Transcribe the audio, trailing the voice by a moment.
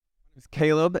It's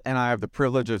Caleb, and I have the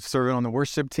privilege of serving on the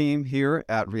worship team here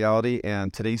at Reality,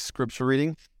 and today's scripture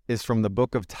reading is from the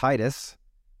book of Titus,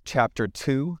 chapter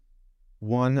 2,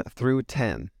 1 through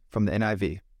 10, from the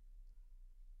NIV.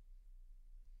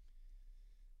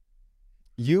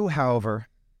 You, however,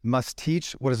 must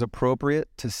teach what is appropriate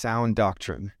to sound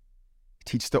doctrine.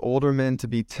 Teach the older men to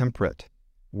be temperate,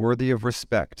 worthy of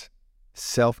respect,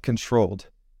 self-controlled,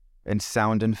 and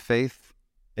sound in faith,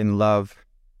 in love,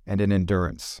 and in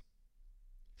endurance.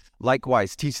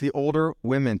 Likewise, teach the older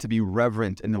women to be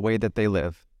reverent in the way that they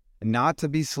live, not to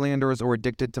be slanderers or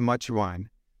addicted to much wine,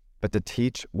 but to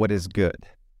teach what is good.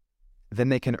 Then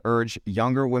they can urge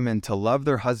younger women to love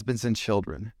their husbands and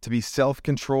children, to be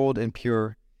self-controlled and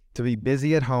pure, to be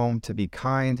busy at home, to be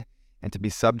kind, and to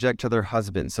be subject to their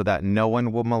husbands, so that no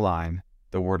one will malign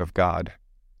the word of God.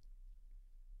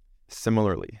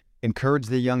 Similarly, encourage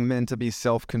the young men to be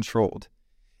self-controlled.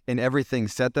 In everything,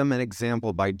 set them an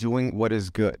example by doing what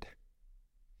is good.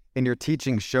 In your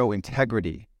teaching, show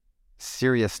integrity,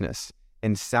 seriousness,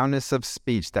 and soundness of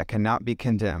speech that cannot be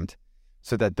condemned,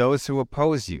 so that those who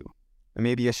oppose you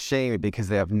may be ashamed because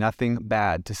they have nothing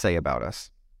bad to say about us.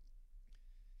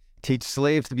 Teach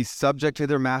slaves to be subject to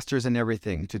their masters in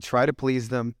everything, to try to please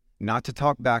them, not to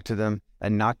talk back to them,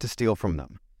 and not to steal from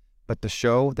them, but to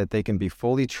show that they can be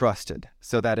fully trusted,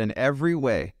 so that in every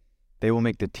way they will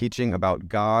make the teaching about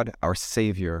God, our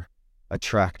Savior,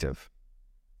 attractive.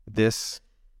 This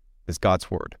is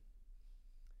God's Word.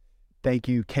 Thank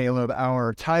you, Caleb.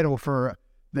 Our title for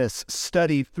this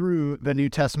study through the New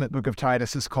Testament book of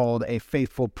Titus is called A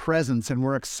Faithful Presence, and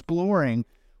we're exploring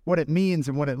what it means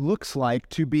and what it looks like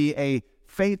to be a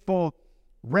faithful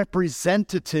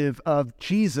representative of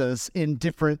Jesus in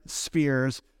different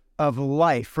spheres of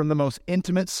life, from the most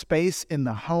intimate space in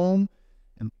the home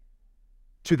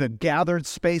to the gathered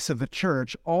space of the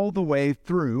church, all the way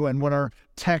through, and what our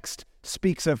text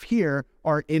speaks of here,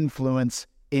 our influence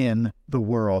in the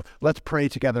world. Let's pray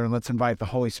together and let's invite the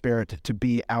Holy Spirit to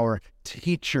be our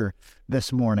teacher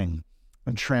this morning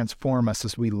and transform us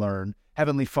as we learn.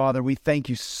 Heavenly Father, we thank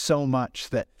you so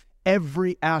much that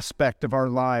every aspect of our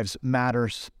lives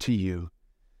matters to you.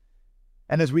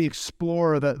 And as we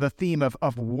explore the theme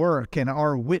of work and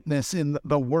our witness in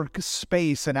the work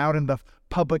space and out in the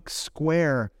public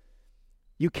square,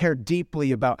 you care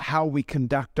deeply about how we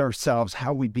conduct ourselves,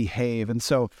 how we behave. And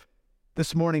so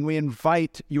this morning we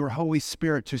invite your Holy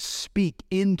Spirit to speak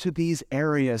into these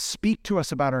areas. Speak to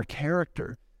us about our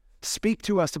character. Speak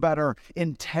to us about our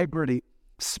integrity.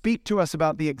 Speak to us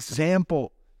about the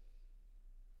example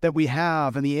that we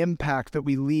have and the impact that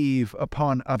we leave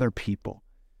upon other people.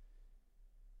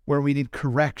 Where we need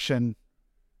correction,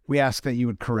 we ask that you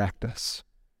would correct us.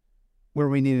 Where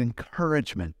we need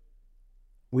encouragement,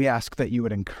 we ask that you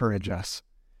would encourage us.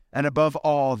 And above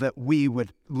all, that we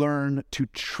would learn to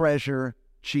treasure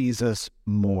Jesus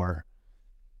more.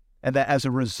 And that as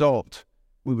a result,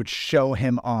 we would show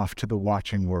him off to the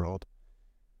watching world.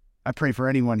 I pray for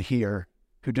anyone here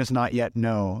who does not yet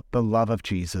know the love of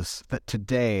Jesus, that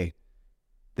today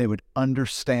they would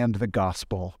understand the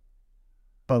gospel,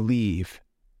 believe,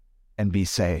 and be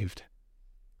saved.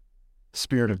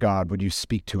 Spirit of God, would you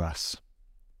speak to us,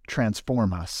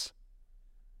 transform us?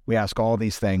 We ask all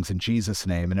these things in Jesus'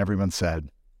 name, and everyone said,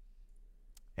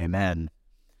 Amen.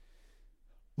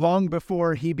 Long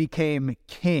before he became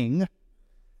king,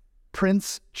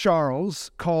 Prince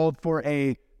Charles called for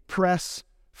a press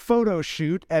photo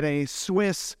shoot at a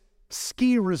Swiss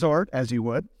ski resort, as you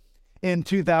would, in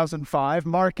 2005,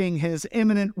 marking his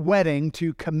imminent wedding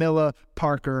to Camilla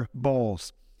Parker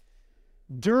Bowles.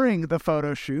 During the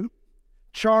photo shoot,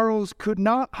 Charles could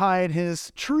not hide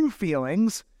his true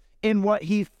feelings in what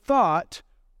he thought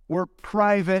were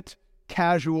private,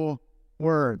 casual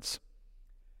words.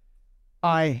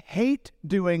 I hate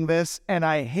doing this, and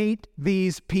I hate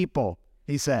these people,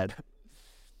 he said.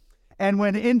 And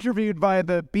when interviewed by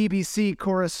the BBC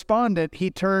correspondent, he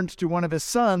turned to one of his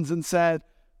sons and said,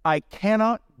 I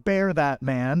cannot bear that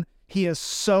man. He is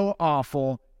so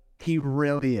awful. He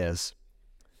really is.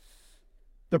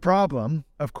 The problem,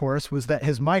 of course, was that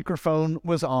his microphone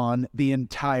was on the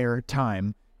entire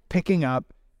time, picking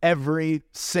up every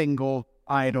single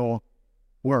idle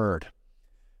word.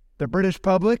 The British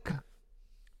public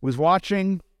was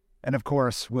watching and, of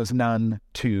course, was none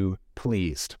too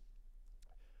pleased.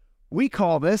 We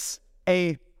call this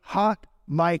a hot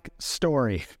mic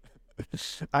story.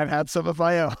 I've had some of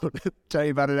my own. Tell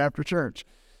you about it after church.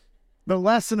 The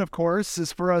lesson, of course,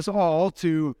 is for us all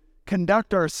to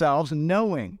conduct ourselves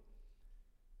knowing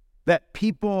that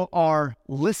people are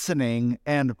listening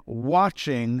and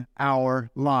watching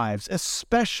our lives,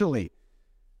 especially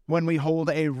when we hold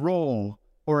a role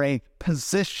or a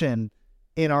position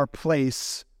in our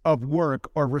place of work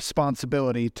or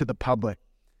responsibility to the public.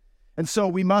 And so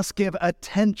we must give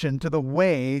attention to the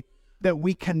way that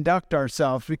we conduct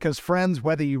ourselves because, friends,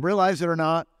 whether you realize it or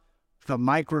not, the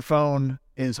microphone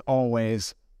is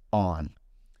always on.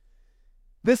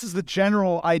 This is the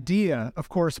general idea, of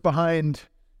course, behind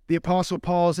the Apostle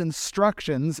Paul's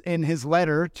instructions in his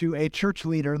letter to a church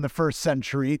leader in the first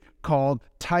century called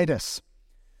Titus.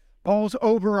 Paul's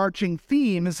overarching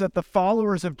theme is that the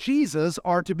followers of Jesus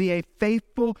are to be a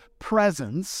faithful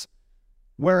presence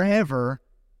wherever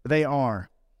they are.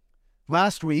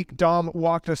 Last week, Dom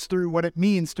walked us through what it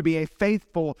means to be a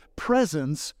faithful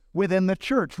presence within the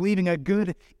church, leaving a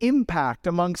good impact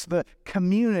amongst the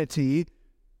community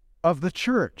of the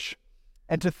church,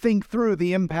 and to think through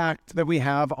the impact that we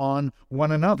have on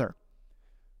one another.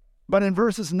 But in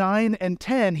verses 9 and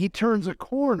 10, he turns a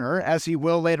corner, as he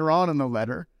will later on in the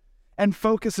letter, and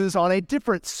focuses on a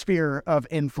different sphere of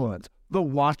influence, the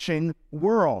watching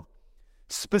world.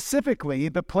 Specifically,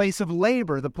 the place of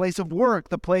labor, the place of work,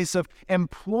 the place of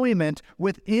employment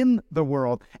within the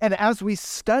world. And as we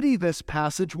study this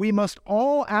passage, we must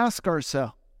all ask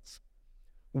ourselves,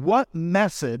 what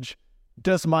message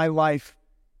does my life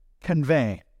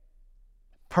convey,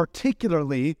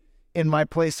 particularly in my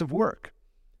place of work?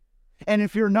 And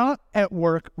if you're not at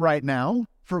work right now,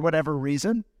 for whatever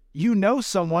reason, you know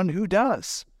someone who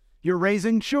does. You're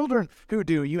raising children who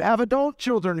do. You have adult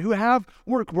children who have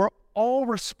work. We're all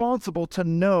responsible to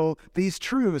know these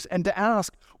truths and to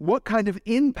ask, what kind of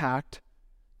impact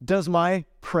does my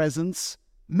presence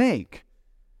make?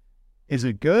 Is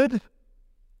it good?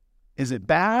 Is it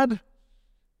bad?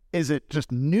 Is it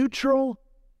just neutral?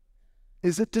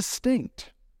 Is it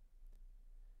distinct?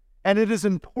 And it is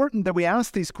important that we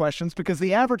ask these questions because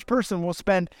the average person will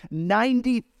spend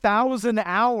 90,000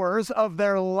 hours of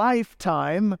their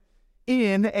lifetime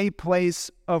in a place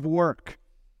of work.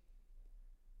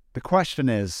 The question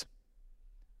is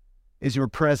your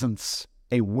presence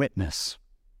a witness?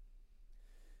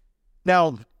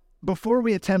 Now, before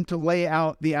we attempt to lay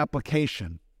out the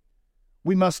application,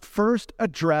 we must first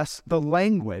address the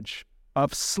language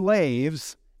of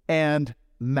slaves and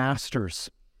masters.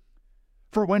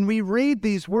 For when we read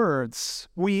these words,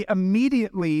 we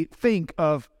immediately think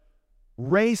of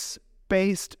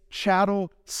race-based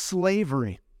chattel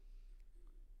slavery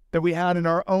that we had in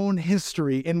our own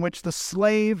history, in which the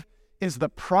slave is the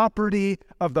property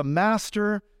of the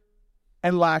master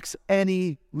and lacks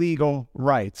any legal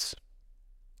rights.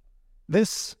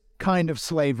 This kind of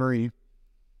slavery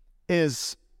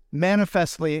is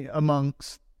manifestly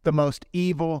amongst the most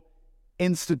evil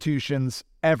institutions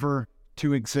ever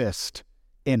to exist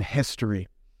in history.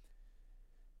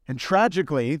 And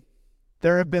tragically,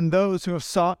 there have been those who have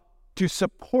sought to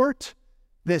support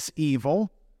this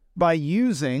evil by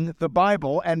using the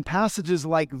Bible and passages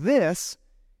like this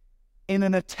in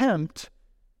an attempt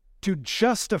to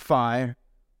justify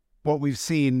what we've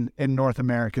seen in North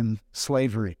American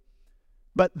slavery.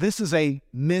 But this is a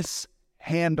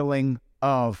mishandling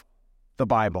of the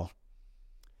Bible.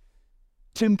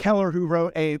 Tim Keller, who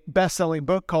wrote a best-selling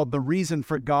book called The Reason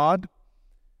for God,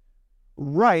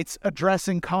 writes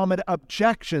addressing common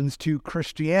objections to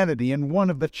Christianity, and one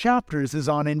of the chapters is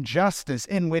on injustice,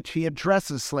 in which he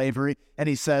addresses slavery, and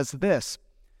he says this: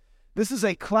 "This is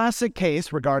a classic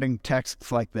case regarding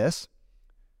texts like this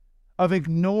of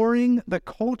ignoring the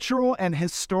cultural and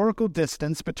historical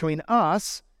distance between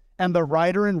us and the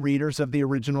writer and readers of the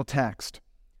original text.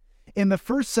 In the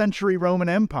first century Roman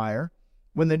Empire,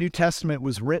 when the New Testament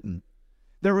was written,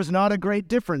 there was not a great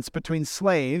difference between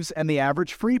slaves and the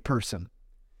average free person.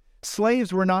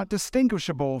 Slaves were not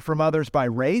distinguishable from others by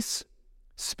race,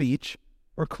 speech,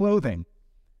 or clothing.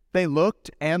 They looked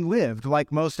and lived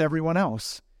like most everyone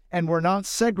else, and were not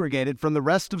segregated from the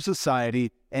rest of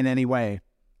society in any way.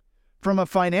 From a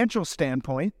financial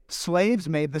standpoint, slaves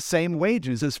made the same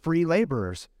wages as free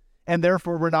laborers, and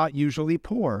therefore were not usually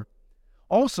poor.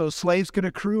 Also, slaves could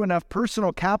accrue enough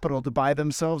personal capital to buy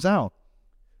themselves out.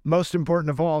 Most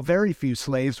important of all, very few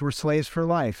slaves were slaves for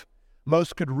life.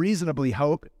 Most could reasonably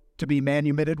hope to be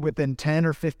manumitted within 10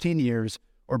 or 15 years,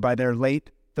 or by their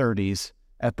late 30s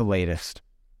at the latest."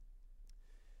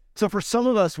 So for some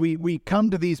of us, we come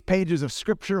to these pages of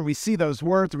Scripture, and we see those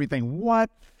words, and we think,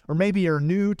 what? Or maybe you're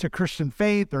new to Christian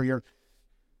faith, or you're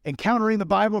encountering the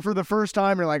Bible for the first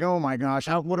time. You're like, oh my gosh,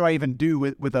 what do I even do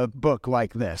with a book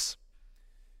like this?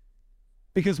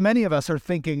 Because many of us are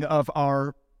thinking of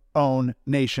our own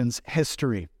nation's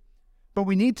history. But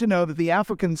we need to know that the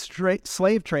African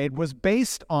slave trade was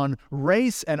based on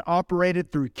race and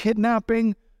operated through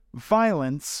kidnapping,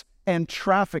 violence, and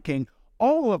trafficking,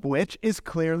 all of which is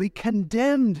clearly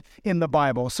condemned in the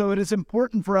Bible. So it is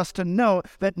important for us to know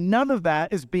that none of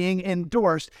that is being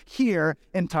endorsed here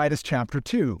in Titus chapter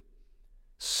 2.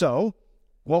 So,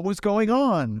 what was going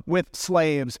on with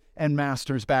slaves and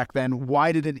masters back then?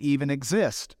 Why did it even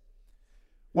exist?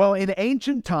 Well, in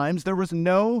ancient times, there was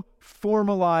no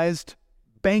formalized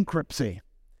bankruptcy.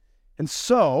 And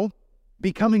so,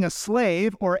 becoming a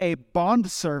slave or a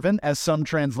bondservant, as some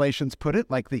translations put it,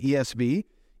 like the ESV,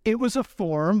 it was a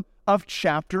form of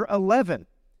chapter 11.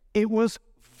 It was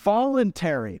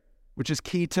voluntary, which is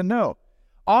key to know,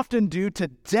 often due to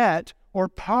debt or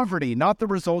poverty, not the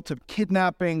result of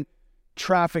kidnapping,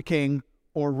 trafficking,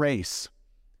 or race.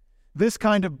 This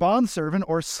kind of bondservant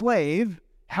or slave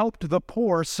helped the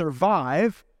poor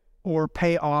survive or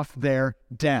pay off their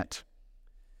debt.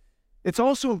 It's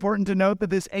also important to note that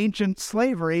this ancient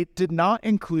slavery did not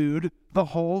include the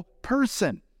whole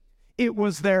person. It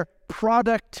was their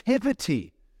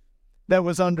productivity that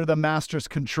was under the master's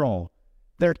control,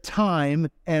 their time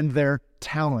and their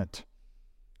talent.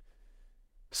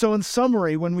 So in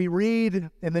summary, when we read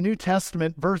in the New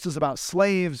Testament verses about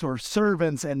slaves or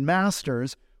servants and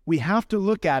masters, we have to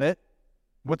look at it,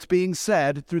 what's being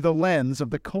said, through the lens of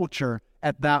the culture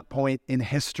at that point in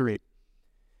history.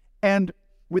 And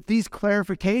with these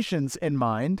clarifications in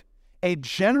mind, a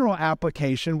general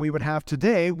application we would have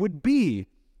today would be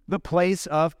the place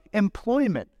of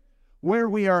employment, where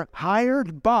we are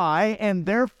hired by and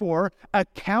therefore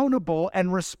accountable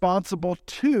and responsible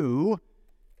to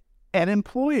an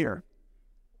employer.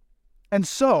 And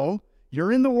so,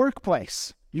 you're in the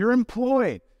workplace, you're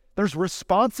employed, there's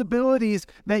responsibilities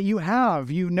that you have.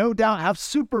 You no doubt have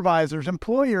supervisors,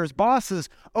 employers, bosses,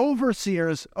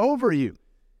 overseers over you.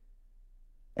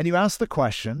 And you ask the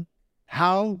question,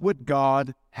 how would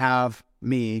God have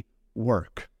me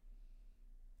work?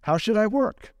 How should I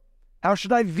work? How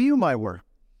should I view my work?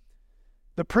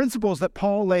 The principles that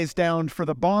Paul lays down for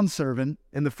the bondservant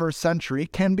in the first century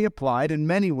can be applied in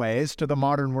many ways to the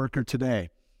modern worker today.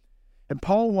 And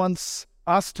Paul wants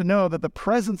us to know that the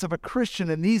presence of a Christian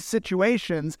in these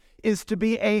situations is to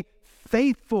be a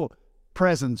faithful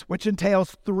presence, which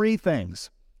entails three things: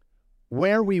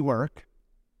 where we work,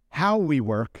 how we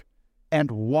work, and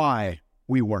why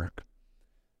we work.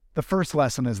 The first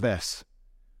lesson is this: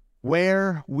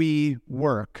 where we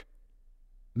work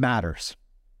matters.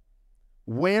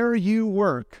 Where you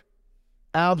work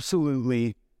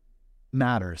absolutely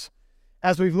matters.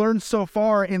 As we've learned so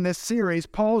far in this series,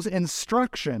 Paul's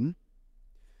instruction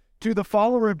to the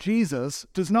follower of Jesus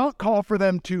does not call for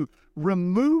them to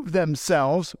remove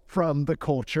themselves from the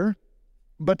culture,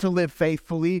 but to live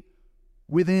faithfully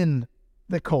within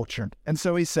the culture. And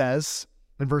so he says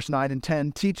in verse 9 and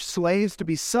 10, teach slaves to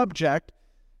be subject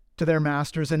to their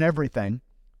masters in everything,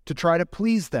 to try to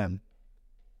please them,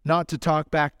 not to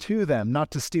talk back to them, not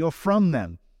to steal from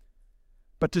them,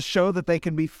 but to show that they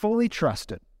can be fully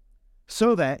trusted,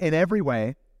 so that in every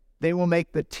way they will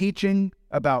make the teaching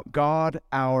about God,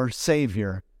 our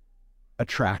Savior,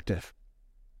 attractive.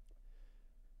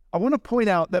 I want to point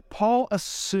out that Paul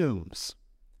assumes,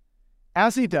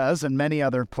 as he does in many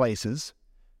other places,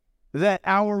 that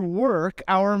our work,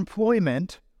 our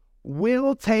employment,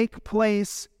 will take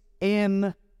place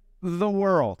in the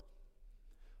world.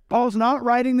 Paul's not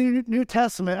writing the New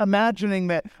Testament imagining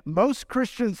that most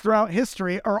Christians throughout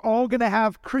history are all going to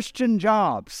have Christian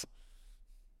jobs.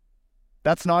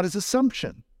 That's not his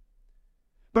assumption.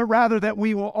 But rather that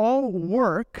we will all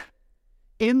work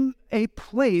in a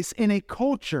place, in a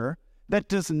culture that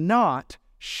does not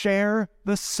share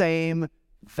the same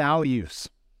values.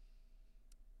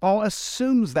 Paul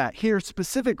assumes that here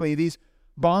specifically, these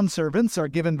bondservants are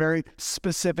given very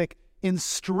specific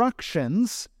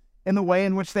instructions in the way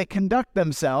in which they conduct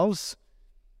themselves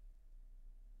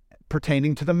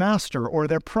pertaining to the master or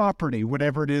their property,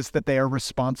 whatever it is that they are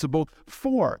responsible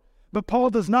for. But Paul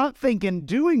does not think in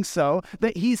doing so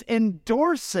that he's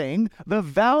endorsing the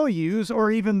values or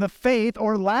even the faith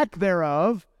or lack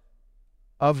thereof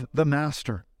of the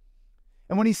master.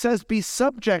 And when he says be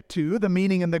subject to, the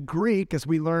meaning in the Greek, as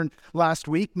we learned last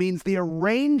week, means the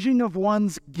arranging of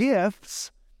one's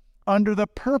gifts under the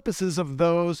purposes of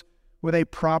those with a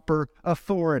proper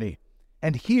authority.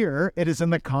 And here it is in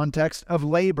the context of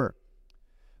labor.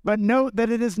 But note that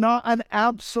it is not an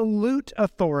absolute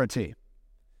authority.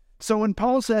 So when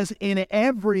Paul says in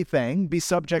everything, be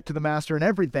subject to the master in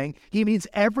everything, he means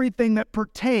everything that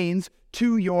pertains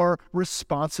to your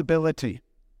responsibility.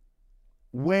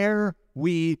 Where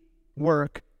we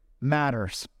work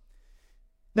matters.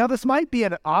 Now, this might be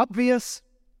an obvious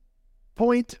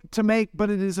point to make, but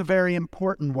it is a very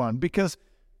important one because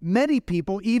many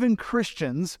people, even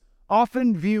Christians,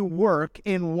 often view work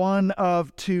in one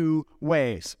of two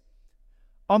ways.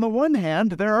 On the one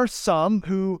hand, there are some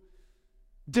who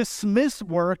dismiss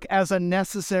work as a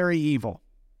necessary evil.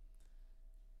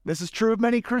 This is true of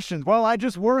many Christians. Well, I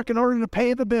just work in order to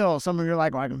pay the bills. Some of you are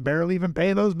like, well, I can barely even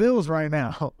pay those bills right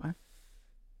now.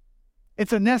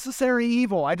 It's a necessary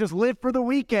evil. I just live for the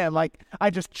weekend. Like,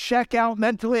 I just check out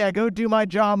mentally. I go do my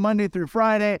job Monday through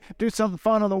Friday, do something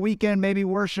fun on the weekend, maybe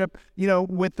worship,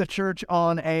 with the church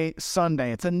on a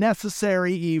Sunday. It's a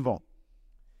necessary evil.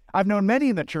 I've known many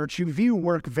in the church who view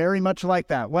work very much like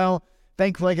that. Well,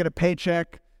 thankfully I get a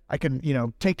paycheck. I can,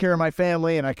 take care of my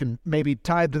family, and I can maybe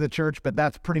tithe to the church, but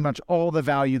that's pretty much all the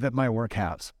value that my work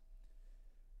has.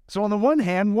 So on the one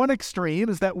hand, one extreme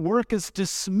is that work is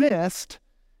dismissed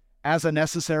as a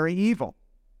necessary evil.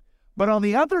 But on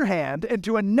the other hand, and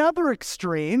to another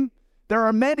extreme, there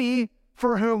are many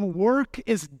for whom work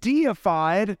is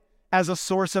deified as a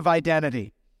source of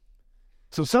identity.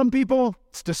 So some people,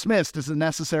 it's dismissed as a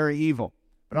necessary evil.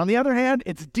 But on the other hand,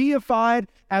 it's deified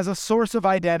as a source of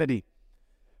identity.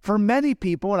 For many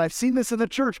people, and I've seen this in the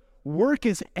church, work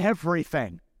is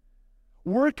everything.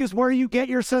 Work is where you get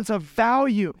your sense of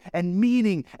value and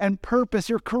meaning and purpose.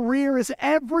 Your career is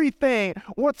everything.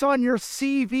 What's on your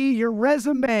CV, your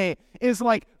resume, is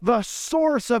like the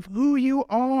source of who you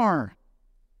are.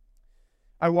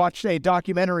 I watched a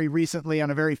documentary recently on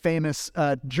a very famous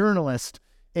journalist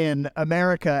in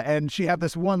America, and she had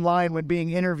this one line when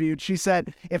being interviewed. She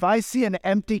said, "If I see an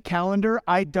empty calendar,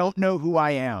 I don't know who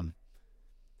I am.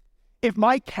 If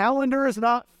my calendar is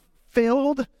not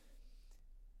filled,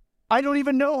 I don't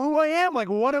even know who I am. Like,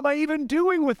 what am I even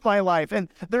doing with my life?" And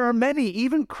there are many,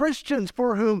 even Christians,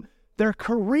 for whom their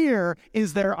career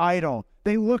is their idol.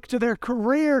 They look to their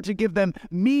career to give them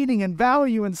meaning and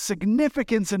value and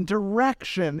significance and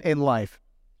direction in life.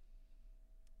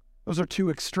 Those are two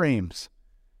extremes.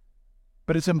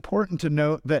 But it's important to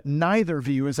note that neither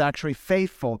view is actually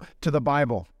faithful to the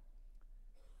Bible.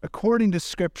 According to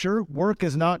Scripture, work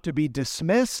is not to be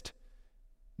dismissed,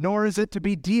 nor is it to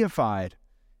be deified.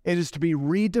 It is to be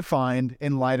redefined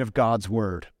in light of God's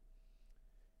Word.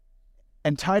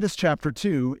 And Titus chapter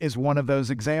 2 is one of those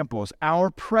examples. Our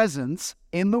presence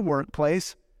in the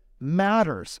workplace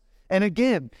matters. And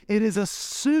again, it is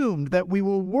assumed that we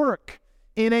will work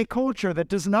in a culture that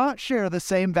does not share the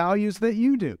same values that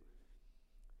you do.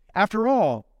 After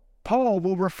all, Paul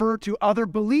will refer to other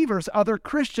believers, other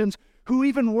Christians, who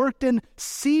even worked in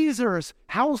Caesar's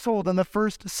household in the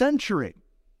first century.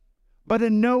 But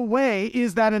in no way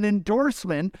is that an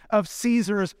endorsement of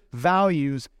Caesar's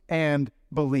values and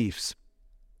beliefs.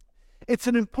 It's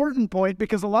an important point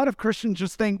because a lot of Christians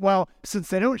just think, well, since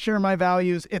they don't share my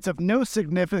values, it's of no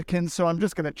significance, so I'm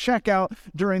just going to check out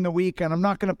during the week, and I'm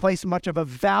not going to place much of a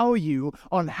value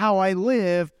on how I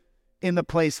live in the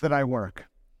place that I work.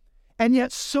 And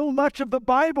yet so much of the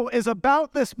Bible is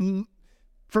about this,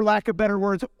 for lack of better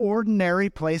words, ordinary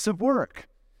place of work.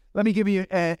 Let me give you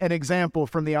an example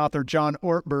from the author John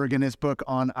Ortberg in his book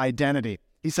on identity.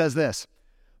 He says this: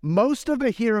 most of the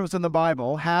heroes in the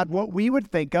Bible had what we would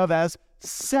think of as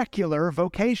secular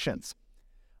vocations.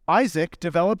 Isaac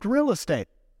developed real estate.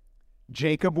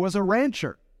 Jacob was a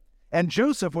rancher. And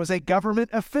Joseph was a government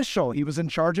official. He was in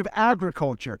charge of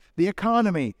agriculture, the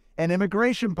economy, and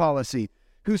immigration policy,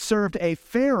 who served a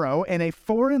pharaoh in a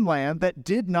foreign land that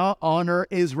did not honor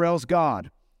Israel's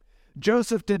God.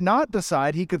 Joseph did not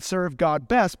decide he could serve God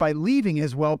best by leaving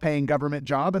his well-paying government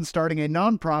job and starting a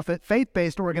nonprofit,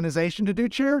 faith-based organization to do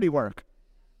charity work.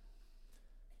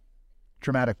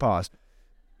 Dramatic pause.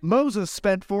 Moses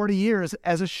spent 40 years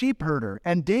as a sheep herder,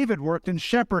 and David worked in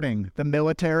shepherding, the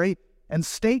military, and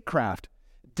statecraft.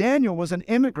 Daniel was an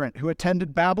immigrant who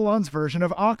attended Babylon's version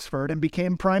of Oxford and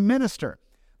became prime minister.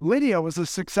 Lydia was a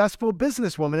successful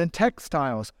businesswoman in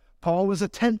textiles. Paul was a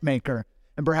tent maker.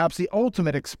 And perhaps the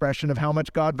ultimate expression of how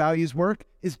much God values work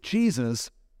is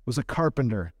Jesus was a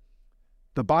carpenter.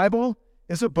 The Bible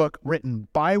is a book written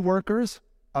by workers,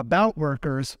 about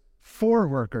workers, for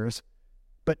workers,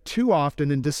 but too often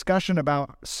in discussion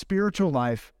about spiritual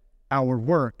life, our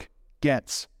work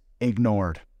gets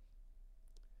ignored.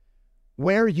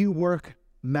 Where you work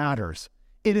matters.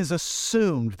 It is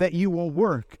assumed that you will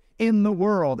work in the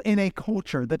world, in a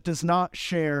culture that does not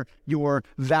share your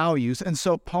values. And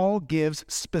so Paul gives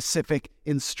specific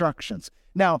instructions.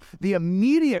 Now, the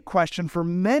immediate question for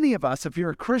many of us, if you're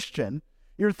a Christian,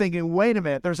 you're thinking, wait a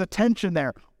minute, there's a tension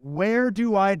there. Where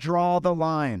do I draw the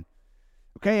line?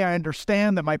 Okay, I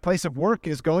understand that my place of work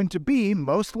is going to be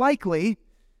most likely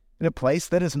in a place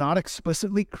that is not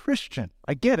explicitly Christian.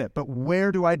 I get it, but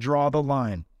where do I draw the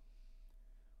line?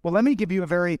 Well, let me give you a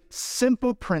very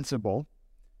simple principle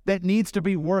that needs to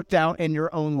be worked out in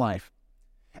your own life.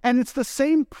 And it's the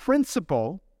same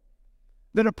principle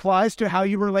that applies to how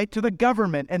you relate to the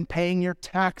government and paying your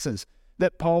taxes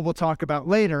that Paul will talk about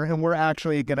later, and we're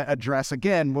actually going to address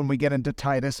again when we get into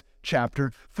Titus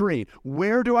chapter 3.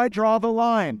 Where do I draw the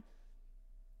line?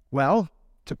 Well,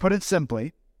 to put it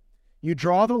simply, you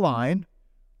draw the line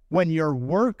when your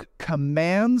work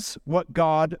commands what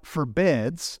God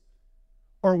forbids,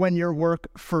 or when your work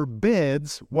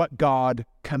forbids what God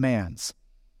commands.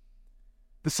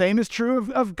 The same is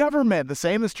true of government. The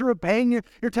same is true of paying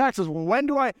your taxes. Well, where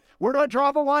do I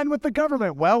draw the line with the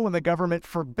government? Well, when the government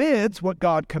forbids what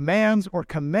God commands or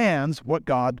commands what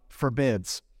God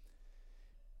forbids.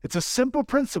 It's a simple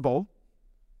principle,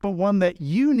 but one that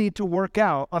you need to work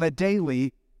out on a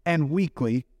daily and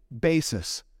weekly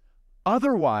basis.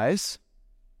 Otherwise,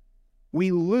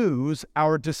 we lose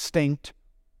our distinct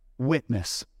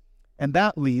witness. And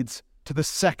that leads to the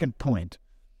second point.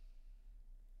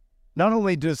 Not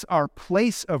only does our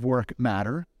place of work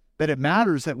matter, that it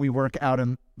matters that we work out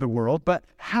in the world, but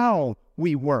how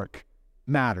we work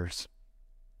matters.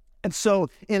 And so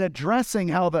in addressing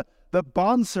how the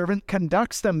bondservant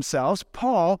conducts themselves,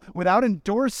 Paul, without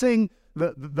endorsing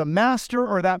the master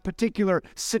or that particular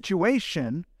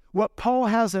situation, what Paul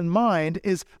has in mind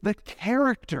is the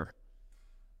character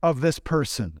of this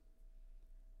person.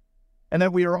 And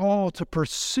that we are all to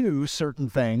pursue certain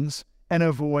things and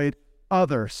avoid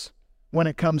others when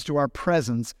it comes to our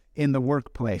presence in the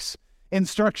workplace.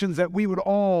 Instructions that we would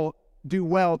all do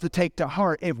well to take to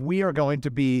heart if we are going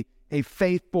to be a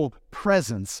faithful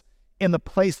presence in the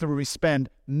place where we spend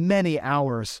many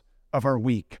hours of our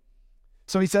week.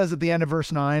 So he says at the end of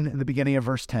verse 9 and the beginning of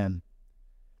verse 10,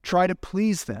 try to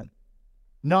please them,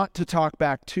 not to talk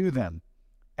back to them,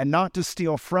 and not to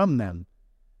steal from them,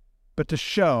 but to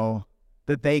show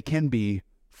that they can be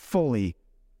fully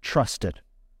trusted.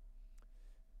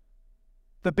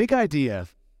 The big idea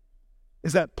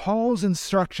is that Paul's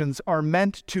instructions are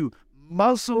meant to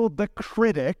muzzle the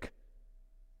critic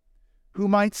who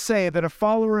might say that a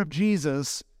follower of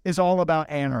Jesus is all about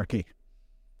anarchy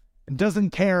and doesn't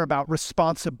care about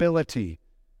responsibility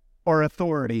or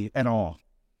authority at all.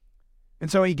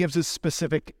 And so he gives us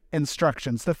specific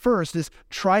instructions. The first is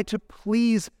try to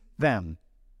please them,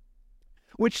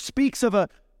 which speaks of a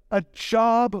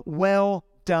job well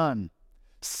done,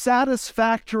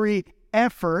 satisfactory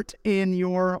effort in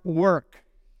your work.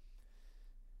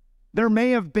 There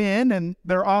may have been, and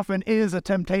there often is, a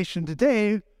temptation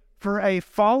today for a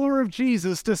follower of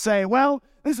Jesus to say, well,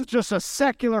 this is just a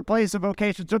secular place of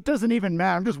vocation, so it doesn't even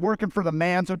matter. I'm just working for the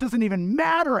man, so it doesn't even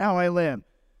matter how I live.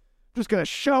 I'm just going to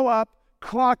show up,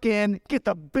 clock in, get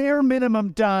the bare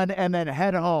minimum done, and then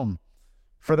head home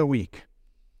for the week.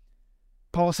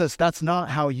 Paul says that's not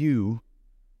how you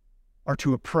are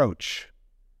to approach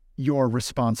your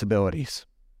responsibilities.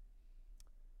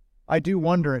 I do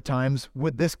wonder at times,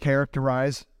 would this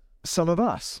characterize some of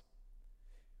us?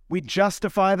 We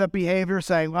justify the behavior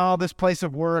saying, well, this place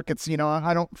of work, it's,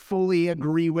 I don't fully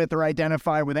agree with or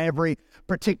identify with every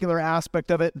particular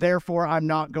aspect of it, therefore I'm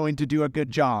not going to do a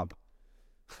good job.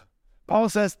 Paul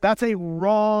says that's a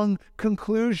wrong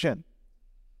conclusion.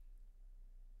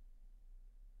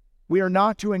 We are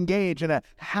not to engage in a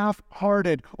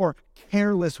half-hearted or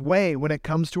careless way when it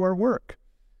comes to our work.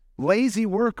 Lazy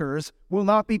workers will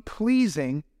not be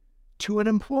pleasing to an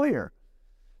employer.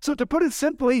 So to put it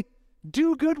simply,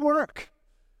 do good work.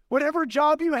 Whatever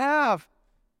job you have,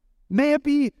 may it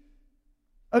be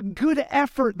a good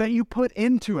effort that you put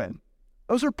into it.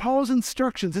 Those are Paul's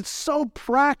instructions. It's so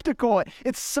practical.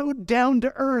 It's so down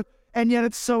to earth, and yet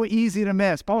it's so easy to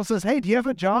miss. Paul says, hey, do you have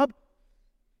a job?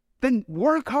 Then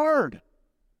work hard.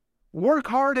 Work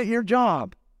hard at your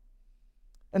job.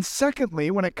 And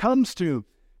secondly, when it comes to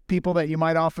people that you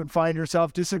might often find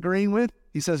yourself disagreeing with,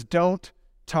 he says, don't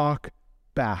talk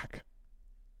back.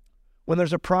 When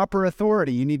there's a proper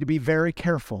authority, you need to be very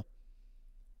careful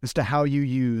as to how you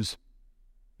use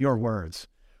your words,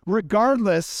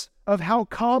 regardless of how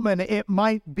common it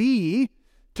might be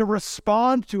to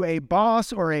respond to a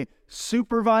boss or a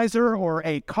supervisor or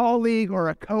a colleague or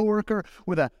a coworker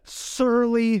with a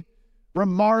surly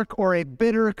remark or a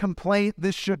bitter complaint.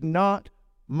 This should not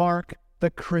mark the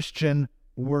Christian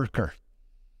worker.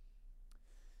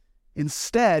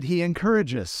 Instead, he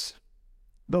encourages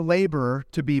the laborer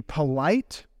to be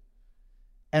polite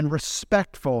and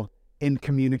respectful in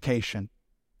communication.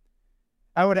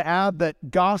 I would add that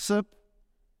gossip,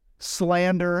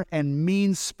 slander, and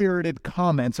mean-spirited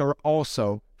comments are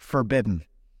also forbidden.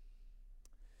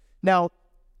 Now,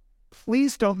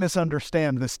 please don't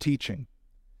misunderstand this teaching.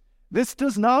 This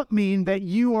does not mean that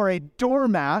you are a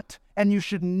doormat and you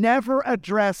should never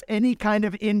address any kind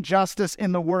of injustice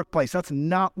in the workplace. That's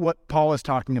not what Paul is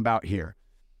talking about here.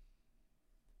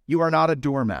 You are not a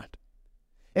doormat.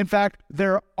 In fact,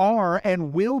 there are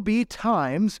and will be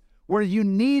times where you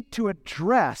need to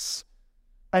address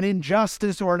an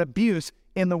injustice or an abuse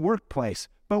in the workplace.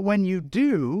 But when you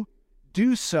do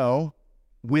so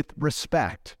with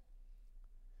respect.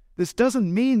 This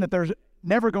doesn't mean that there's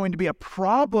never going to be a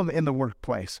problem in the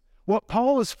workplace. What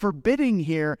Paul is forbidding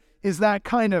here is that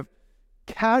kind of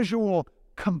casual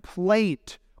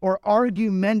complaint or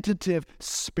argumentative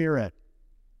spirit.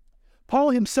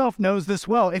 Paul himself knows this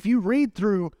well. If you read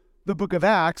through the book of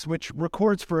Acts, which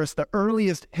records for us the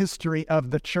earliest history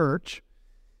of the church,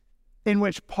 in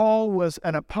which Paul was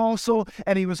an apostle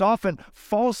and he was often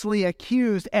falsely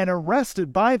accused and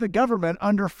arrested by the government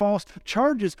under false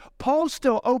charges, Paul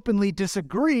still openly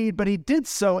disagreed, but he did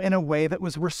so in a way that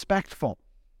was respectful.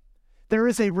 There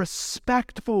is a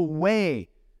respectful way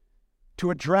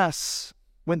to address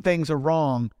when things are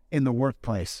wrong in the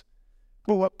workplace.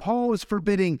 But what Paul is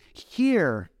forbidding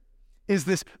here is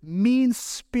this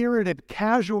mean-spirited,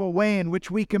 casual way in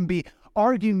which we can be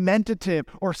argumentative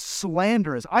or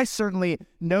slanderous. I certainly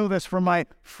know this from my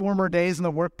former days in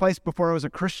the workplace before I was a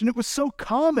Christian. It was so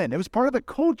common. It was part of the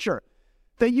culture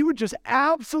that you would just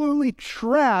absolutely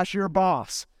trash your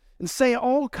boss and say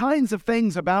all kinds of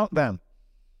things about them.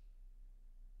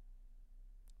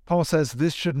 Paul says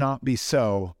this should not be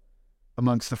so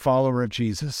amongst the follower of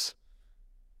Jesus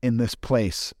in this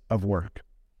place of work.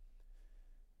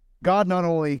 God not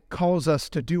only calls us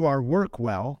to do our work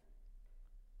well,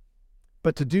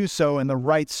 but to do so in the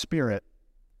right spirit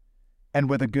and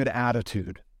with a good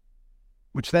attitude,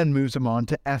 which then moves them on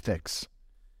to ethics.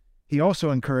 He also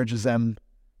encourages them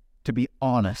to be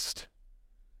honest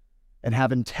and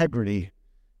have integrity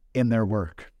in their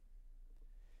work.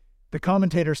 The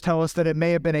commentators tell us that it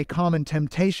may have been a common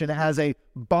temptation as a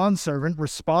bondservant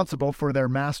responsible for their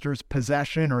master's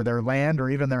possession or their land or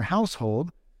even their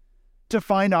household to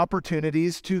find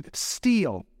opportunities to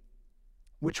steal,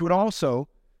 which would also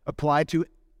apply to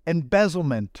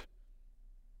embezzlement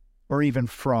or even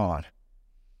fraud.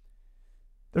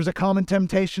 There's a common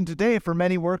temptation today for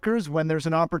many workers when there's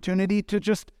an opportunity to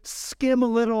just skim a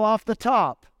little off the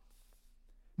top.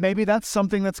 Maybe that's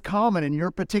something that's common in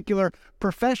your particular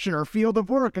profession or field of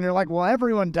work, and you're like, well,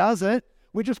 everyone does it.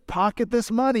 We just pocket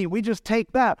this money. We just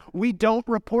take that. We don't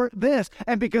report this.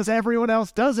 And because everyone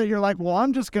else does it, you're like, well,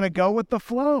 I'm just going to go with the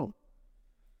flow.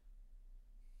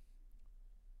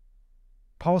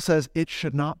 Paul says it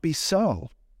should not be so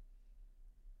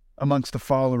amongst the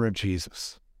follower of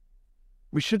Jesus.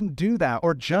 We shouldn't do that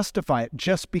or justify it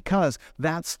just because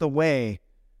that's the way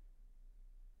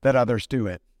that others do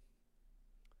it.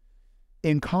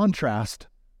 In contrast,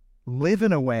 live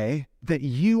in a way that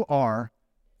you are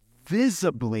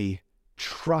visibly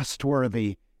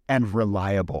trustworthy and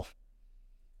reliable.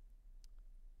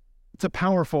 It's a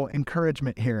powerful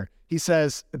encouragement here. He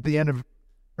says at the end of,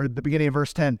 or at the beginning of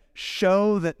verse 10,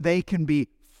 show that they can be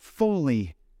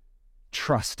fully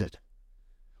trusted.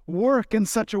 Work in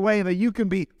such a way that you can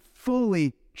be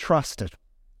fully trusted.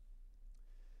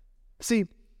 See,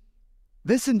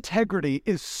 this integrity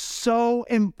is so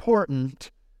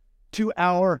important to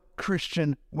our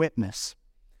Christian witness.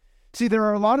 See, there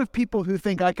are a lot of people who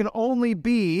think I can only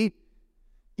be,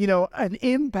 an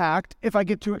impact if I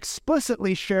get to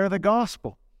explicitly share the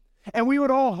gospel. And we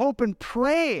would all hope and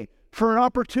pray for an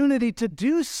opportunity to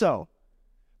do so.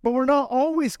 But we're not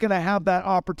always going to have that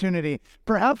opportunity,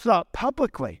 perhaps not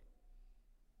publicly.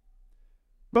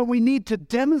 But we need to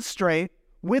demonstrate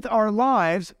with our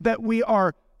lives that we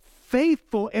are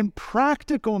faithful in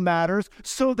practical matters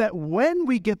so that when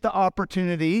we get the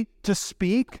opportunity to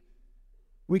speak,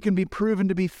 we can be proven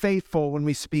to be faithful when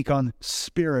we speak on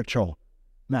spiritual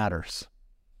matters.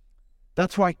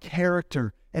 That's why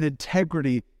character and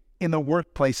integrity in the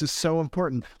workplace is so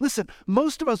important. Listen,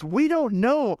 most of us, we don't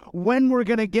know when we're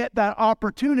going to get that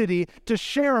opportunity to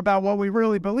share about what we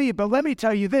really believe. But let me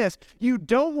tell you this, you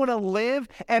don't want to live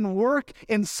and work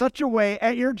in such a way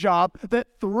at your job that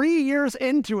 3 years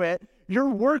into it, your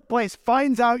workplace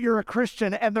finds out you're a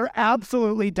Christian and they're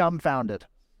absolutely dumbfounded.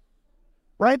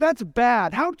 Right? That's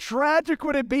bad. How tragic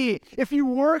would it be if you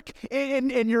work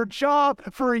in your job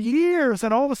for years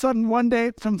and all of a sudden one day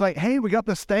someone's like, hey, we got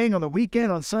this thing on the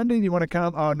weekend on Sunday. Do you want to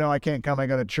come? Oh, no, I can't come. I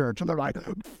go to church. And they're like,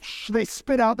 they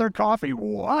spit out their coffee.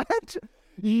 What?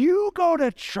 You go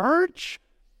to church?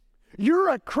 You're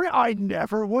a Christian? I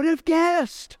never would have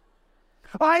guessed.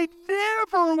 I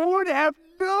never would have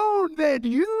known that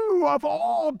you, of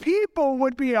all people,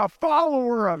 would be a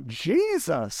follower of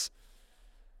Jesus.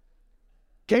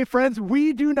 Okay, friends,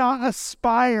 we do not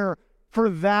aspire for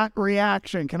that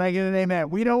reaction. Can I get an amen?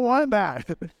 We don't want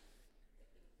that.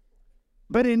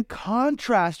 But in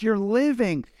contrast, you're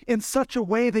living in such a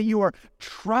way that you are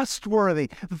trustworthy.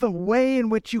 The way in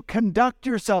which you conduct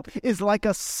yourself is like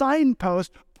a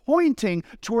signpost pointing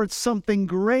towards something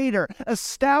greater,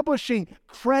 establishing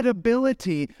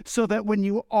credibility so that when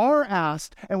you are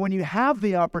asked and when you have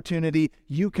the opportunity,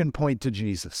 you can point to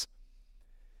Jesus.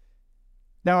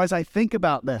 Now, as I think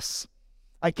about this,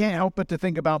 I can't help but to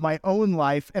think about my own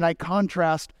life, and I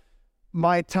contrast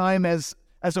my time as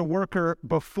a worker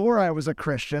before I was a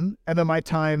Christian and then my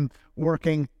time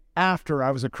working after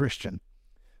I was a Christian.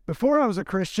 Before I was a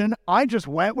Christian, I just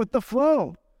went with the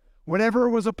flow. Whatever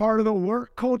was a part of the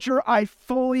work culture, I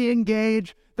fully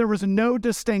engaged. There was no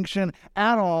distinction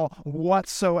at all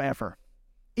whatsoever.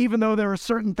 Even though there were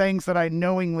certain things that I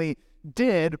knowingly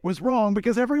did was wrong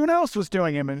because everyone else was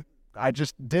doing them, and I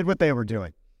just did what they were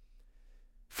doing.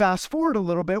 Fast forward a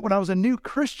little bit, when I was a new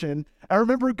Christian, I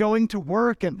remember going to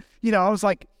work and, I was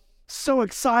like so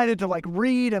excited to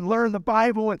read and learn the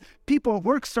Bible, and people at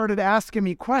work started asking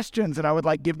me questions and I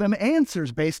would give them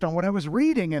answers based on what I was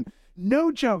reading. And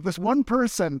no joke, this one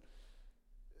person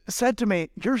said to me,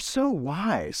 "You're so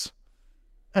wise."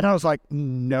 And I was like,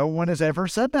 no one has ever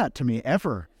said that to me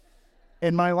ever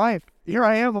in my life. Here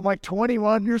I am, I'm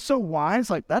 21, "You're so wise."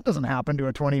 That doesn't happen to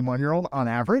a 21-year-old on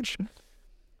average.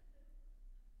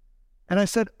 And I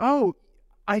said, "Oh,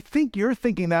 I think you're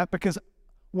thinking that because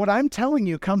what I'm telling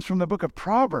you comes from the book of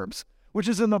Proverbs, which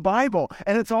is in the Bible,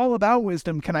 and it's all about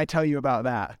wisdom. Can I tell you about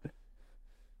that?"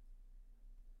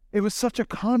 It was such a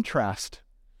contrast.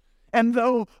 And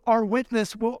though our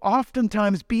witness will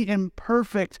oftentimes be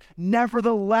imperfect,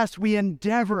 nevertheless, we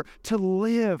endeavor to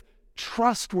live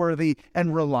trustworthy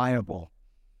and reliable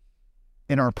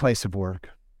in our place of work.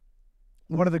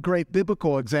 One of the great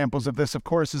biblical examples of this, of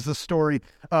course, is the story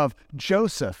of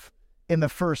Joseph in the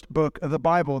first book of the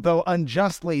Bible. Though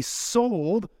unjustly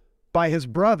sold by his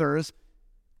brothers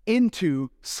into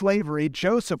slavery,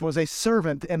 Joseph was a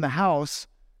servant in the house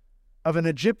of an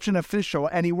Egyptian official,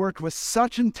 and he worked with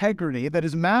such integrity that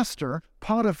his master,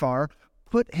 Potiphar,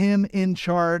 put him in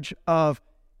charge of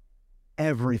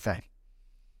everything.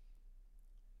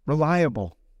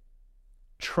 Reliable,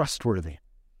 trustworthy.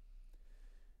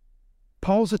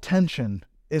 Paul's attention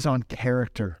is on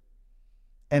character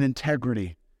and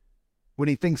integrity when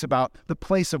he thinks about the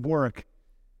place of work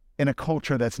in a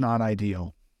culture that's not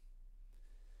ideal.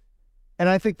 And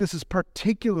I think this is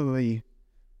particularly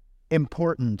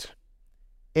important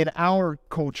in our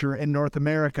culture in North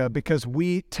America because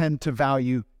we tend to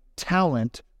value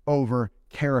talent over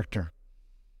character.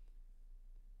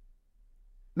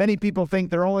 Many people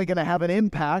think they're only going to have an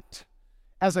impact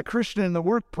as a Christian in the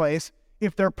workplace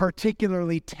if they're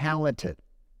particularly talented.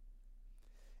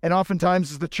 And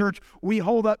oftentimes as the church, we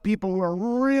hold up people who are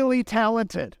really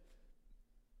talented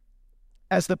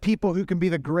as the people who can be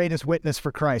the greatest witness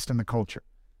for Christ in the culture.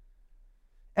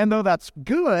 And though that's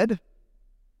good,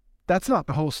 that's not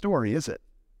the whole story, is it?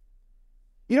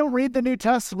 You don't read the New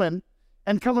Testament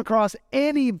and come across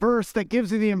any verse that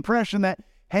gives you the impression that,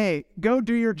 hey, go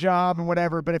do your job and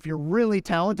whatever, but if you're really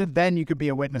talented, then you could be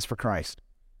a witness for Christ.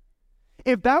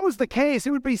 If that was the case,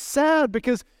 it would be sad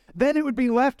because then it would be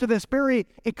left to this very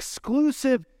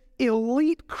exclusive,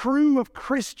 elite crew of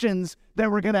Christians that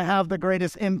were going to have the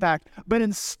greatest impact. But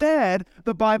instead,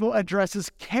 the Bible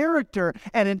addresses character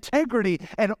and integrity,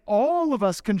 and all of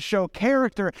us can show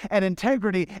character and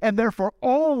integrity, and therefore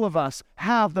all of us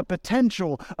have the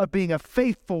potential of being a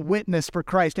faithful witness for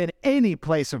Christ in any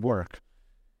place of work.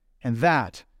 And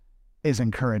that is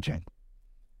encouraging.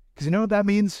 Because you know what that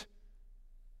means?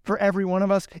 For every one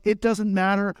of us, it doesn't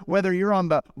matter whether you're on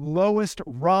the lowest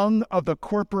rung of the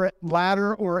corporate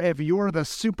ladder or if you're the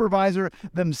supervisor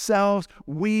themselves,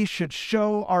 we should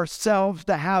show ourselves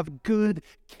to have good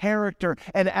character.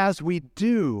 And as we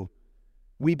do,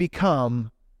 we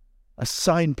become a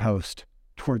signpost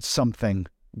towards something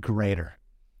greater.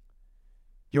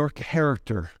 Your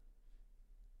character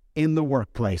in the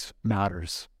workplace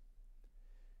matters.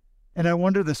 And I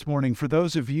wonder this morning, for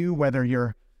those of you, whether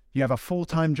you have a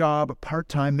full-time job,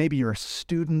 part-time, maybe you're a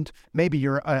student, maybe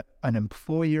you're an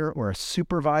employer or a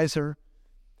supervisor,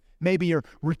 maybe you're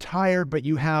retired, but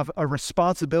you have a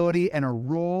responsibility and a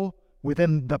role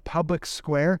within the public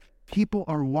square. People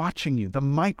are watching you. The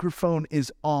microphone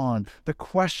is on. The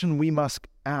question we must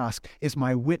ask, is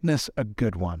my witness a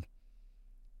good one?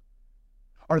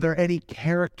 Are there any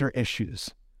character issues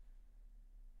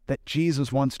that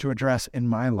Jesus wants to address in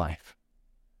my life?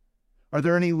 Are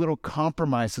there any little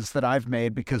compromises that I've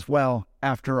made because, well,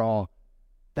 after all,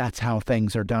 that's how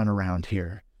things are done around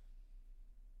here?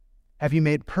 Have you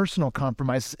made personal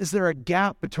compromises? Is there a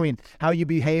gap between how you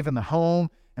behave in the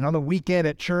home and on the weekend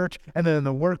at church, and then in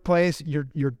the workplace,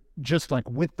 you're just like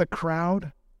with the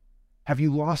crowd? Have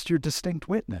you lost your distinct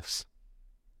witness?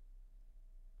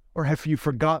 Or have you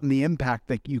forgotten the impact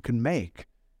that you can make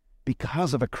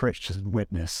because of a Christian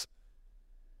witness?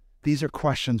 These are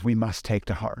questions we must take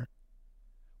to heart.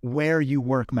 Where you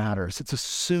work matters. It's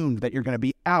assumed that you're going to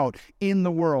be out in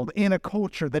the world, in a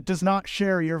culture that does not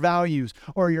share your values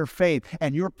or your faith,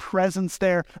 and your presence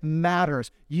there matters.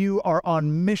 You are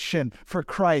on mission for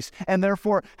Christ, and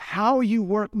therefore how you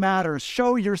work matters.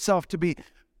 Show yourself to be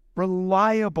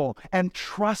reliable and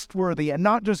trustworthy, and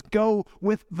not just go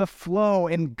with the flow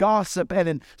in gossip and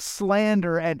in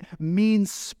slander and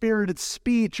mean-spirited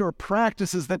speech or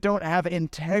practices that don't have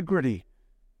integrity.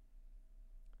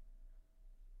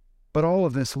 But all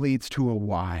of this leads to a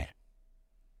why.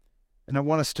 And I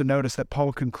want us to notice that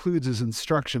Paul concludes his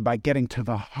instruction by getting to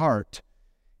the heart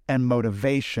and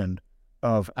motivation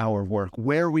of our work.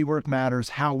 Where we work matters,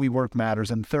 how we work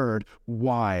matters, and third,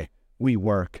 why we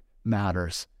work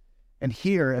matters. And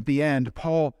here at the end,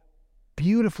 Paul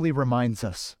beautifully reminds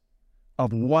us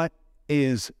of what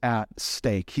is at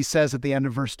stake. He says at the end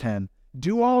of verse 10,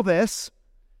 "Do all this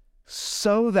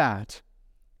so that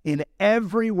in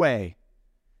every way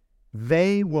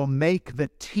they will make the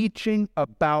teaching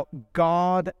about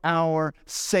God our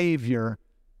Savior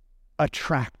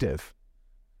attractive."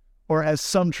 Or as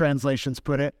some translations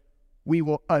put it, we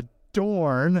will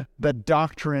adorn the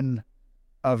doctrine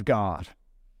of God.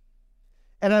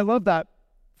 And I love that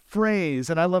phrase,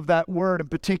 and I love that word in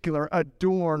particular,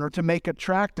 adorn, or to make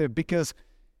attractive, because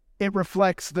it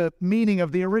reflects the meaning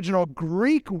of the original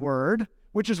Greek word,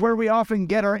 which is where we often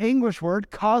get our English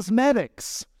word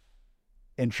cosmetics.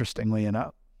 Interestingly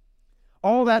enough,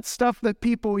 all that stuff that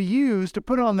people use to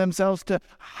put on themselves to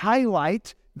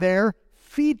highlight their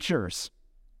features.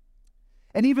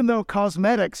 And even though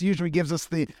cosmetics usually gives us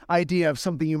the idea of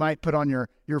something you might put on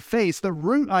your face, the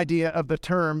root idea of the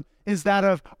term is that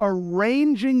of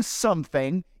arranging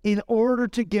something in order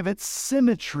to give it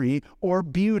symmetry or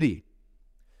beauty.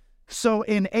 So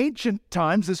in ancient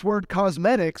times, this word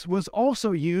cosmetics was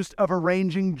also used of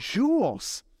arranging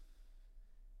jewels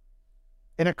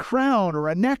in a crown or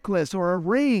a necklace or a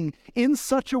ring in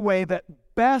such a way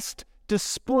that best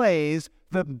displays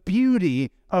the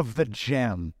beauty of the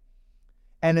gem.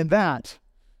 And in that,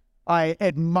 I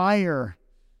admire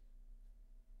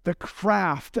the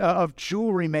craft of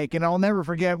jewelry making. I'll never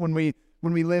forget when we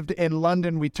lived in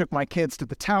London, we took my kids to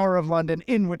the Tower of London,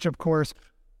 in which, of course,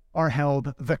 are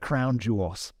held the crown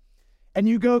jewels. And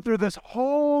you go through this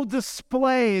whole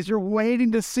display as you're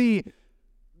waiting to see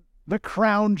the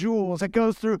crown jewels. It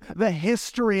goes through the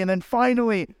history, and then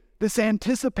finally this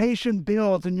anticipation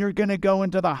builds, and you're going to go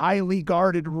into the highly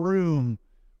guarded room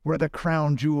where the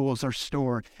crown jewels are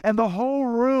stored. And the whole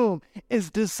room is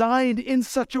designed in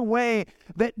such a way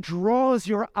that draws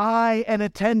your eye and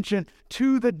attention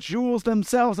to the jewels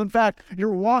themselves. In fact,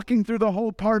 you're walking through the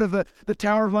whole part of the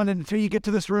Tower of London until you get to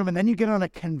this room, and then you get on a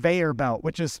conveyor belt,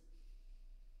 which is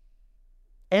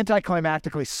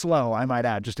anticlimactically slow, I might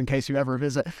add, just in case you ever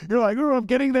visit. You're like, oh, I'm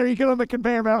getting there. You get on the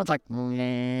conveyor belt. It's like,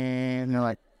 and you're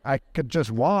like, I could just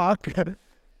walk.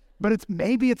 But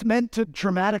maybe it's meant to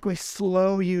dramatically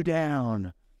slow you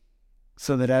down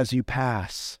so that as you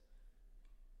pass,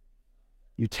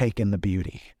 you take in the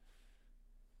beauty.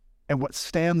 And what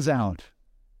stands out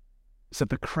is that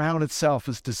the crown itself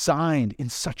is designed in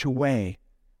such a way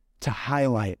to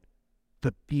highlight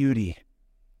the beauty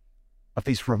of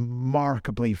these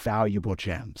remarkably valuable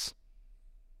gems.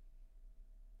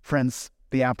 Friends,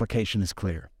 the application is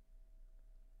clear.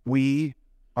 We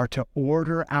are to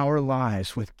order our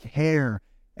lives with care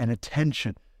and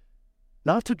attention,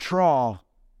 not to draw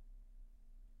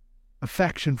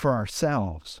affection for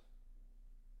ourselves,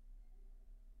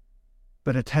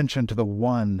 but attention to the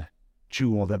one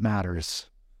jewel that matters,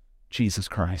 Jesus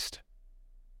Christ.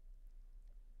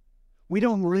 We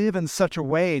don't live in such a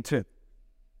way to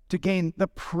gain the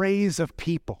praise of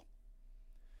people.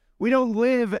 We don't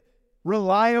live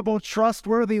reliable,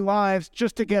 trustworthy lives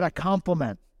just to get a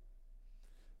compliment,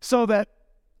 so that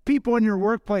people in your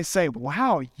workplace say,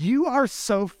 wow, you are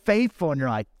so faithful. And you're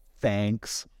like,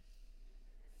 thanks.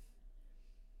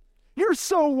 You're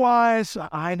so wise.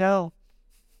 I know.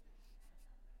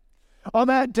 On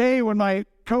that day when my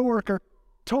coworker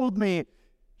told me,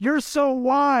 you're so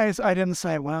wise, I didn't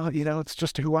say, well, it's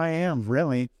just who I am,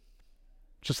 really.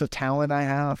 Just a talent I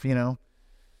have,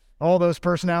 All those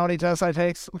personality tests I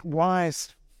take,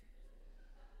 wise.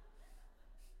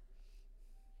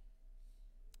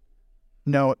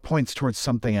 No, it points towards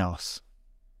something else.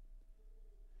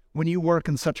 when you work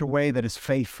in such a way that is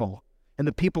faithful, and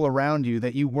the people around you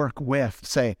that you work with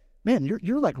say, man,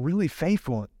 you're like really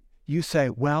faithful. You say,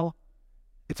 well,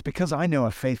 it's because I know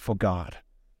a faithful God.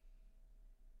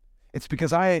 It's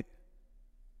because I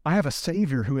have a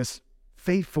Savior who is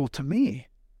faithful to me.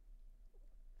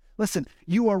 Listen,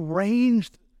 you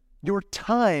arrange your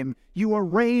time, you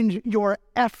arrange your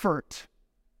effort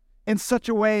in such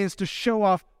a way as to show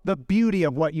off the beauty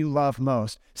of what you love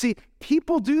most. See,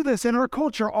 people do this in our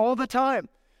culture all the time.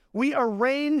 We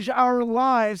arrange our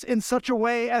lives in such a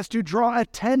way as to draw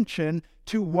attention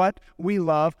to what we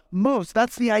love most.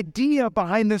 That's the idea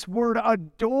behind this word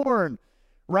adorn,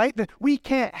 right? That we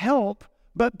can't help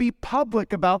but be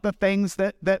public about the things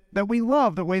that we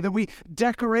love. The way that we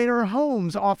decorate our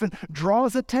homes often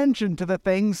draws attention to the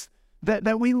things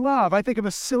that we love. I think of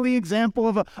a silly example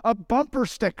of a bumper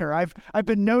sticker. I've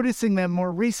been noticing them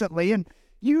more recently, and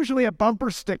usually a bumper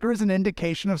sticker is an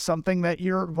indication of something that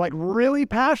you're like really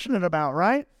passionate about,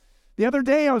 right? The other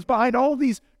day I was behind all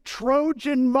these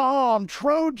Trojan mom,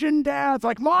 Trojan dads,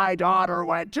 like, my daughter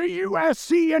went to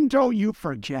USC and don't you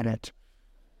forget it.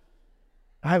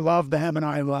 I love them and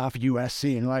I love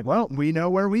USC. And like, well, we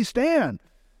know where we stand.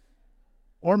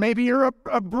 Or maybe you're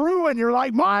a Bruin. You're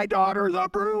like, my daughter's a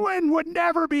Bruin, would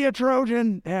never be a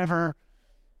Trojan, ever.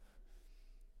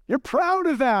 You're proud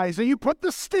of that. So you put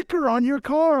the sticker on your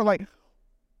car. Like,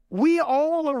 we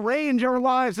all arrange our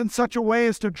lives in such a way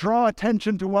as to draw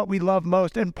attention to what we love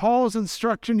most. And Paul's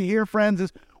instruction here, friends,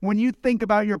 is when you think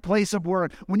about your place of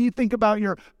work, when you think about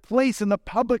your place in the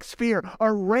public sphere,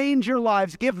 arrange your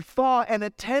lives, give thought and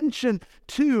attention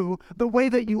to the way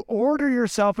that you order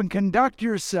yourself and conduct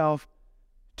yourself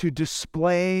to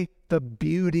display the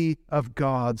beauty of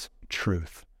God's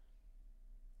truth.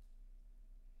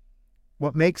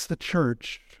 What makes the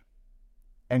church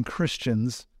and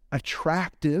Christians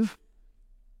attractive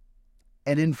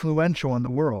and influential in the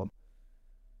world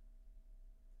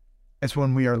is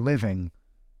when we are living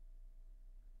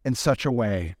in such a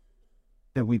way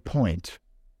that we point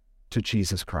to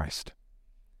Jesus Christ.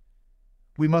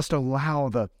 We must allow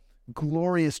the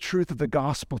glorious truth of the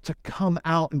gospel to come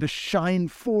out and to shine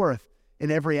forth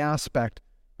in every aspect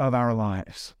of our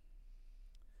lives.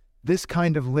 This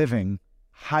kind of living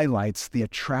highlights the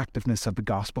attractiveness of the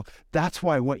gospel. That's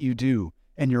why what you do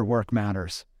in your work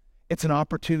matters. It's an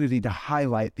opportunity to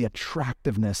highlight the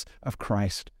attractiveness of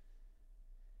Christ.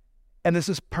 And this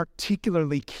is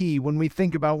particularly key when we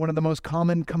think about one of the most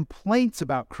common complaints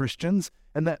about Christians,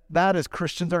 and that is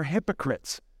Christians are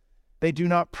hypocrites. They do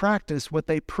not practice what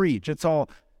they preach. It's all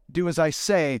do as I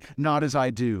say, not as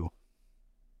I do.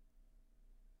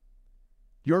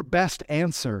 Your best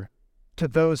answer to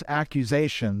those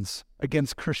accusations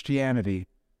against Christianity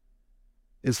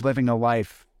is living a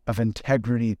life of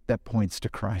integrity that points to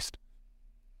Christ.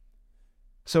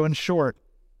 So in short,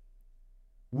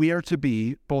 we are to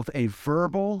be both a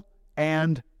verbal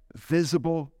and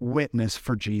visible witness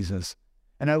for Jesus.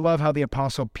 And I love how the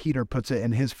Apostle Peter puts it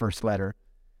in his first letter.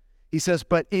 He says,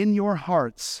 but in your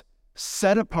hearts,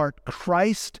 set apart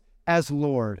Christ as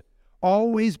Lord.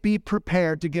 Always be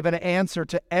prepared to give an answer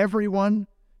to everyone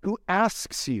who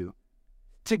asks you,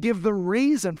 to give the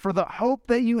reason for the hope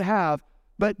that you have,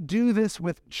 but do this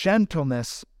with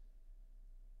gentleness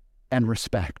and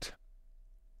respect.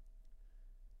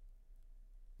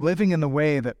 Living in the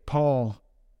way that Paul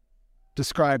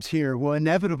describes here will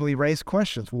inevitably raise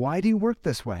questions. Why do you work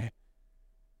this way?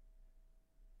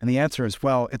 And the answer is,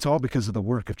 well, it's all because of the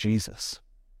work of Jesus.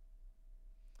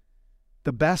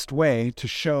 The best way to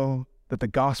show that the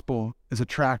gospel is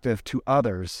attractive to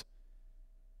others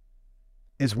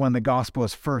is when the gospel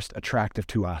is first attractive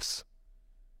to us.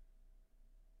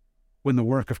 When the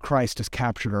work of Christ has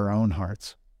captured our own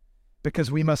hearts.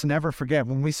 Because we must never forget,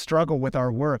 when we struggle with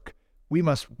our work, we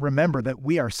must remember that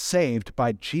we are saved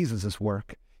by Jesus'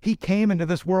 work. He came into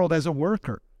this world as a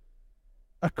worker,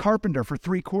 a carpenter for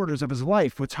 3/4 of his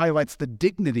life, which highlights the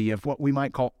dignity of what we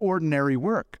might call ordinary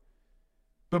work.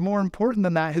 But more important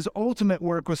than that, his ultimate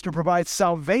work was to provide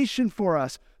salvation for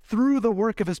us through the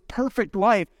work of his perfect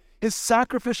life, his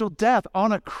sacrificial death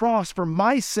on a cross for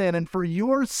my sin and for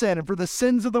your sin and for the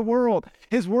sins of the world,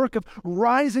 his work of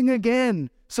rising again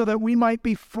so that we might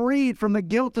be freed from the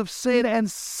guilt of sin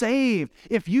and saved.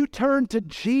 If you turn to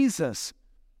Jesus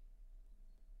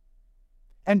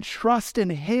and trust in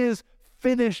his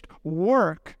finished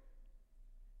work,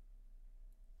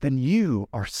 then you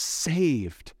are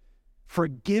saved,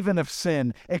 forgiven of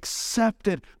sin,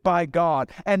 accepted by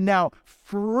God, and now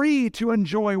free to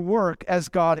enjoy work as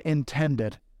God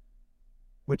intended,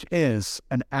 which is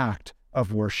an act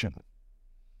of worship.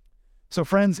 So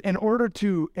friends, in order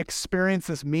to experience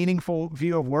this meaningful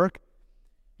view of work,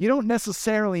 You don't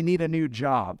necessarily need a new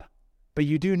job, but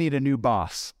you do need a new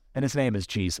boss, and his name is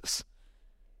Jesus.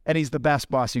 And he's the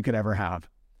best boss you could ever have.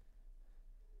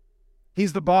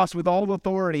 He's the boss with all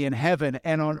authority in heaven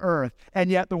and on earth,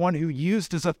 and yet the one who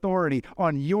used his authority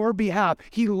on your behalf.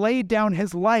 He laid down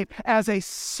his life as a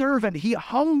servant. He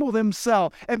humbled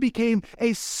himself and became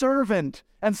a servant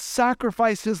and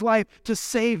sacrificed his life to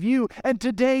save you, and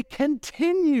today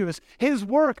continues his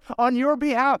work on your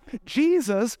behalf.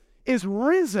 Jesus is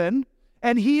risen,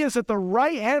 and he is at the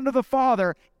right hand of the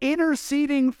Father,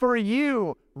 interceding for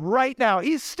you right now.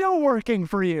 He's still working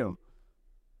for you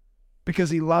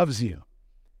because he loves you.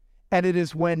 And it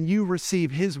is when you receive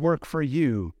his work for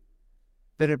you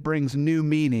that it brings new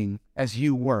meaning as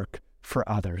you work for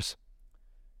others.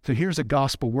 So here's a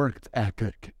gospel work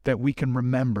ethic that we can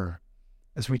remember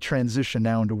as we transition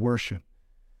now into worship.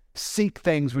 Seek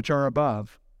things which are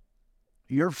above.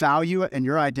 Your value and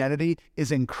your identity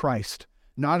is in Christ,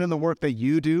 not in the work that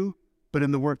you do, but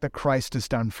in the work that Christ has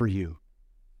done for you.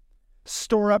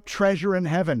 Store up treasure in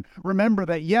heaven. Remember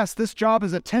that, yes, this job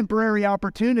is a temporary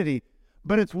opportunity,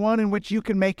 but it's one in which you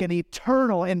can make an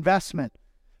eternal investment.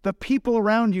 The people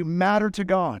around you matter to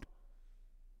God.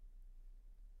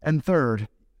 And third,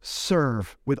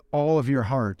 serve with all of your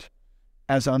heart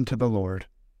as unto the Lord.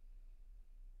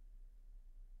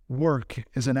 Work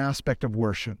is an aspect of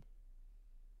worship,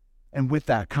 and with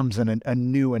that comes a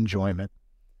new enjoyment.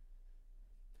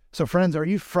 So friends, are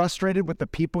you frustrated with the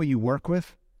people you work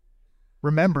with?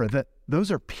 Remember that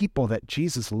those are people that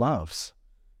Jesus loves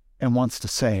and wants to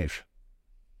save.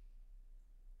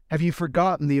 Have you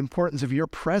forgotten the importance of your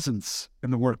presence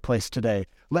in the workplace today?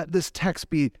 Let this text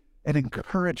be an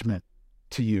encouragement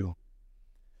to you.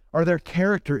 Are there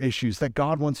character issues that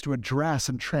God wants to address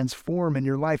and transform in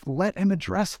your life? Let him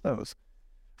address those.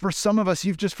 For some of us,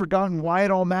 you've just forgotten why it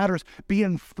all matters. Be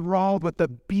enthralled with the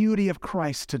beauty of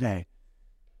Christ today.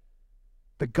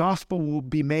 The gospel will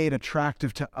be made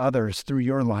attractive to others through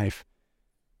your life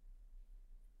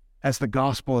as the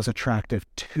gospel is attractive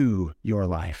to your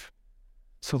life.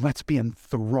 So let's be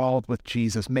enthralled with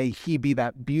Jesus. May he be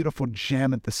that beautiful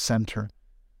gem at the center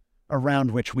around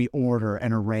which we order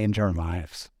and arrange our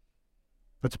lives.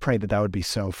 Let's pray that would be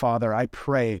so. Father, I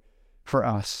pray for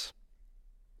us.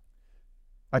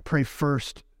 I pray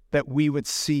first that we would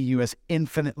see you as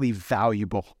infinitely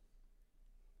valuable,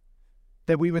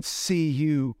 that we would see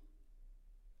you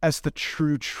as the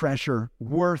true treasure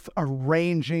worth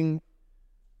arranging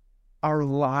our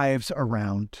lives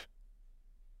around.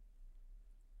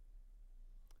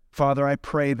 Father, I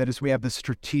pray that as we have this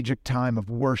strategic time of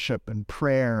worship and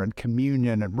prayer and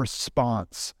communion and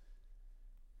response,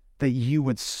 that you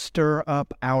would stir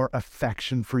up our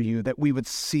affection for you, that we would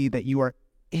see that you are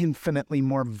infinitely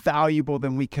more valuable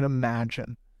than we can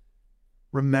imagine,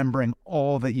 remembering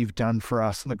all that you've done for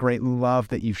us and the great love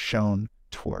that you've shown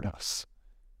toward us.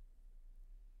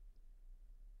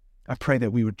 I pray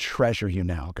that we would treasure you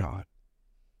now, God.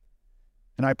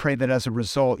 And I pray that as a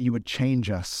result, you would change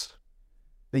us,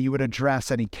 that you would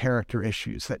address any character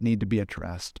issues that need to be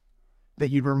addressed, that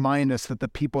you'd remind us that the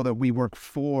people that we work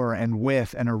for and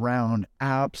with and around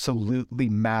absolutely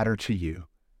matter to you.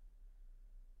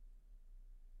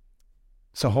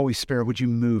 So Holy Spirit, would you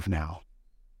move now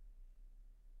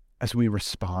as we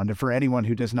respond? And for anyone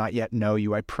who does not yet know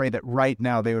you, I pray that right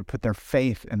now they would put their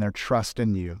faith and their trust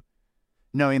in you,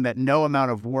 knowing that no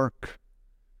amount of work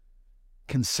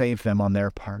can save them on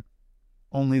their part.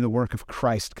 Only the work of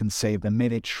Christ can save them. May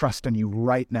they trust in you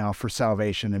right now for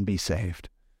salvation and be saved.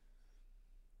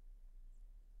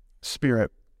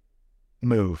 Spirit,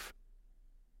 move.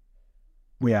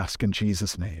 We ask in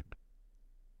Jesus' name.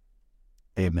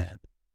 Amen.